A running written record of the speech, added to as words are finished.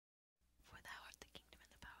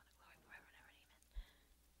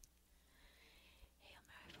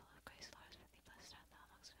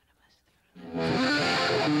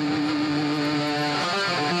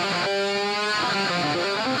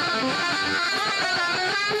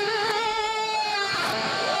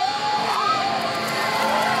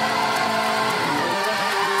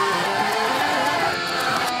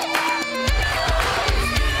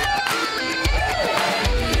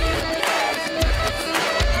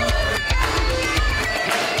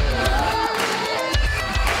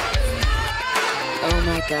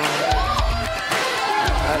God,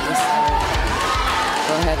 I'm heartily sorry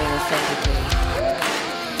for having offended thee,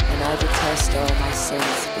 and I detest all my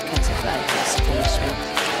sins because of thy just punishment,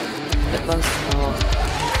 but most of all,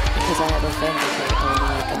 because I have offended thee, O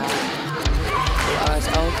my God, who art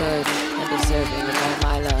all good and deserving of all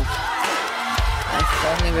my love. I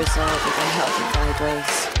firmly resolve with the help of thy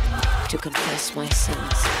grace to confess my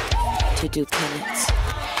sins, to do penance,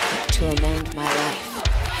 to amend my life,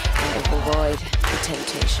 and to avoid the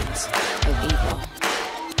temptations of evil.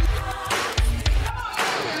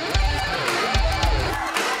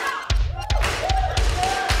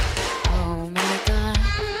 Oh my God,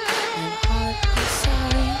 I'm heartily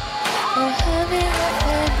sorry for having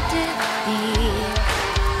offended thee,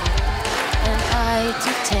 and I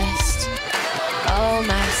detest all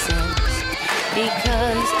my sins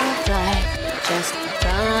because of thy just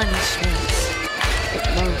punishments, but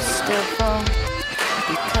most of all,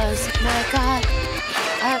 because my God,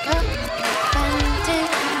 I've offended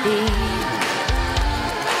thee,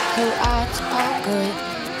 who art all good,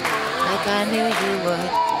 like I knew you would,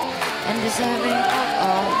 and deserving of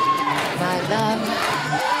all my love.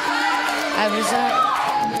 I reserve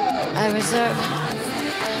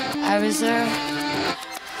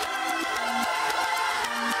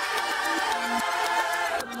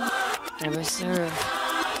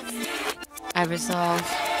I resolve.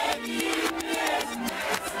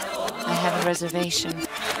 I have a reservation.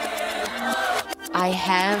 I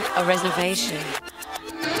have a reservation.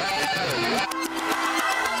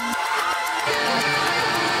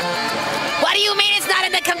 What do you mean it's not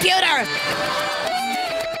in the computer?